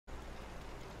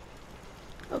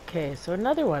Okay, so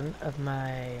another one of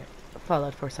my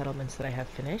Fallout 4 settlements that I have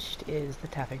finished is the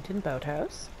Taffington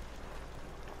Boathouse.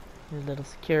 There's little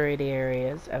security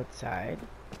areas outside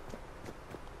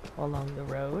along the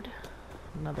road.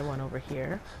 Another one over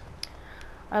here.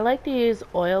 I like to use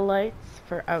oil lights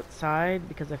for outside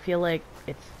because I feel like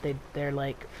they're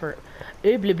like for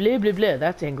blah blah blah blah.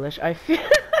 That's English. I feel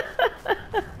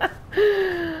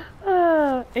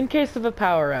in case of a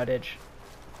power outage.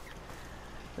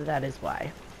 That is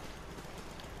why.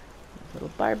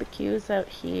 Little barbecues out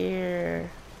here.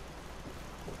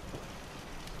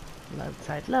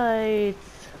 Outside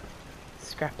lights.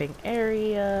 Scrapping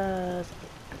areas.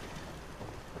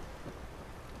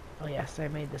 Oh yes, I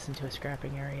made this into a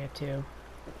scrapping area too.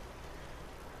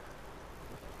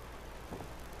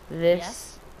 This...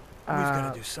 Yes? We've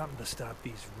got to do something to stop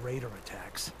these raider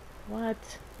attacks. What?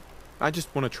 I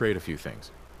just want to trade a few things.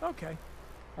 Okay.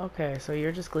 Okay, so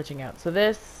you're just glitching out. So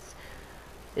this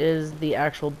is the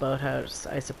actual boathouse,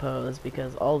 I suppose,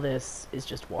 because all this is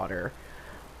just water.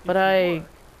 But You work,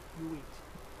 you eat.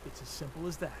 It's as simple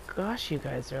as that. Gosh, you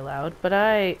guys are loud. But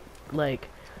I, like,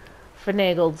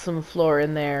 finagled some floor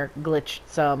in there, glitched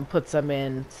some, put some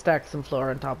in, stacked some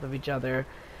floor on top of each other.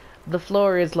 The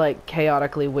floor is, like,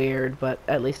 chaotically weird, but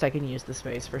at least I can use the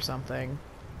space for something.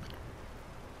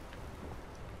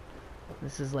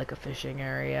 This is like a fishing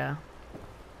area.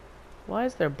 Why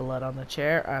is there blood on the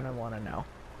chair? I don't want to know.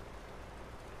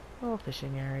 Oh,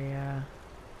 fishing area.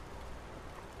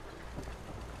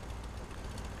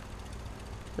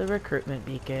 The recruitment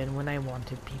beacon when I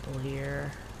wanted people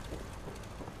here.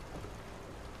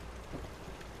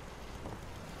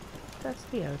 That's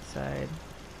the outside.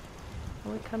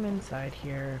 When we come inside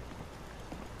here,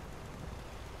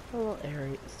 a little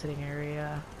area, sitting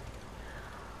area.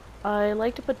 I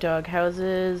like to put dog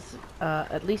houses,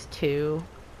 at least 2,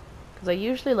 because I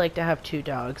usually like to have 2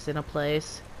 dogs in a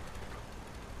place.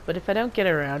 But if I don't get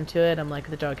around to it, I'm like,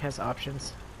 the dog has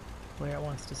options where it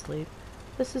wants to sleep.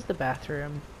 This is the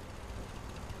bathroom.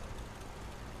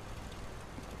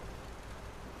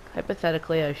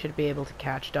 Hypothetically, I should be able to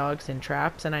catch dogs in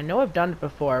traps, and I know I've done it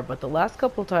before, but the last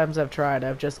couple times I've tried,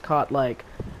 I've just caught, like,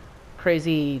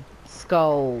 crazy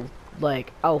skull,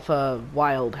 like, alpha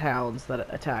wild hounds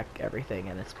that attack everything,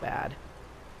 and it's bad.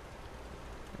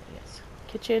 Yes.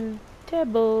 Kitchen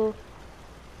table.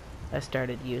 I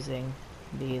started using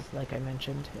these, like I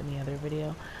mentioned in the other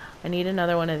video. I need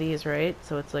another one of these, right?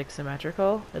 So it's, like,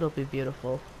 symmetrical. It'll be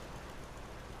beautiful.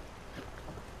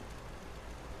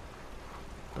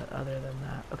 But other than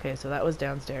that... Okay, so that was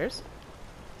downstairs.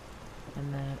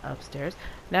 And then upstairs.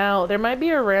 Now, there might be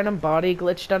a random body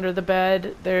glitched under the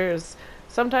bed.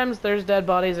 Sometimes there's dead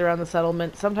bodies around the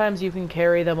settlement. Sometimes you can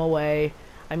carry them away.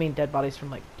 I mean, dead bodies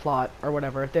from, like, plot or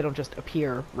whatever. They don't just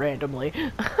appear randomly.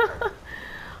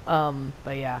 But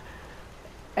yeah.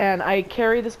 And I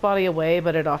carry this body away,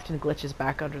 but it often glitches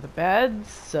back under the bed,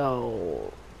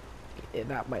 so...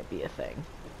 that might be a thing.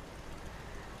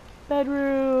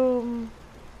 Bedroom...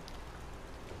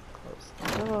 Close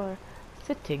the door.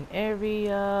 Sitting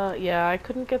area. Yeah, I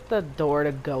couldn't get the door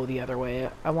to go the other way.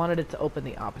 I wanted it to open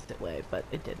the opposite way, but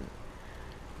it didn't.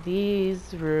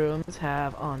 These rooms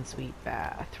have ensuite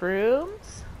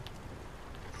bathrooms,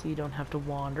 so you don't have to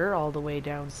wander all the way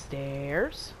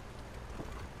downstairs.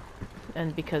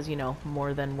 And because, you know,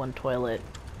 more than one toilet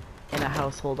in a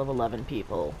household of 11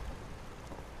 people.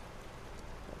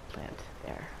 Plant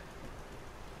there.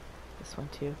 This one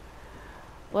too.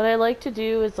 What I like to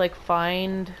do is, like,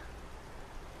 find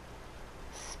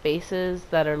spaces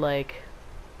that are, like...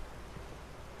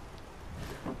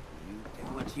 You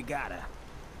do what you gotta.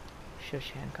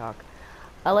 Shush, Hancock.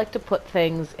 I like to put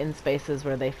things in spaces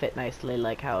where they fit nicely,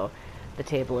 like how the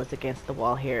table is against the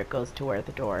wall here, it goes to where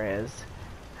the door is.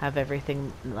 Have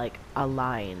everything, like,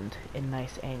 aligned in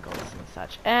nice angles and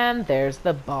such. And there's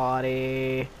the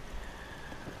body.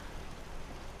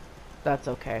 That's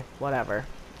okay. Whatever.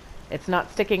 It's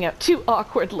not sticking out too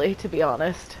awkwardly, to be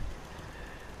honest.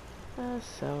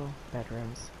 So,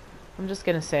 bedrooms. I'm just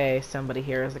gonna say somebody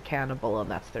here is a cannibal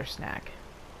and that's their snack.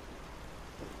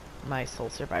 My sole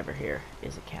survivor here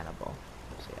is a cannibal.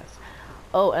 So yes.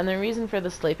 Oh, and the reason for the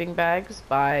sleeping bags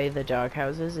by the dog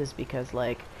houses is because,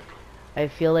 like, I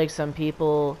feel like some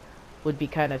people would be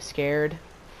kind of scared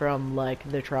from, like,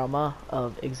 the trauma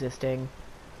of existing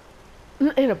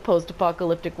in a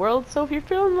post-apocalyptic world, so if you're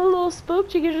feeling a little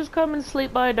spooked, you can just come and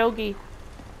sleep by a doggy.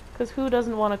 Because who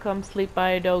doesn't want to come sleep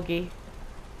by a doggy?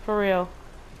 For real.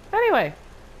 Anyway,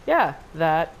 yeah,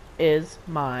 that is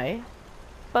my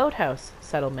boathouse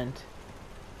settlement.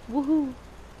 Woohoo!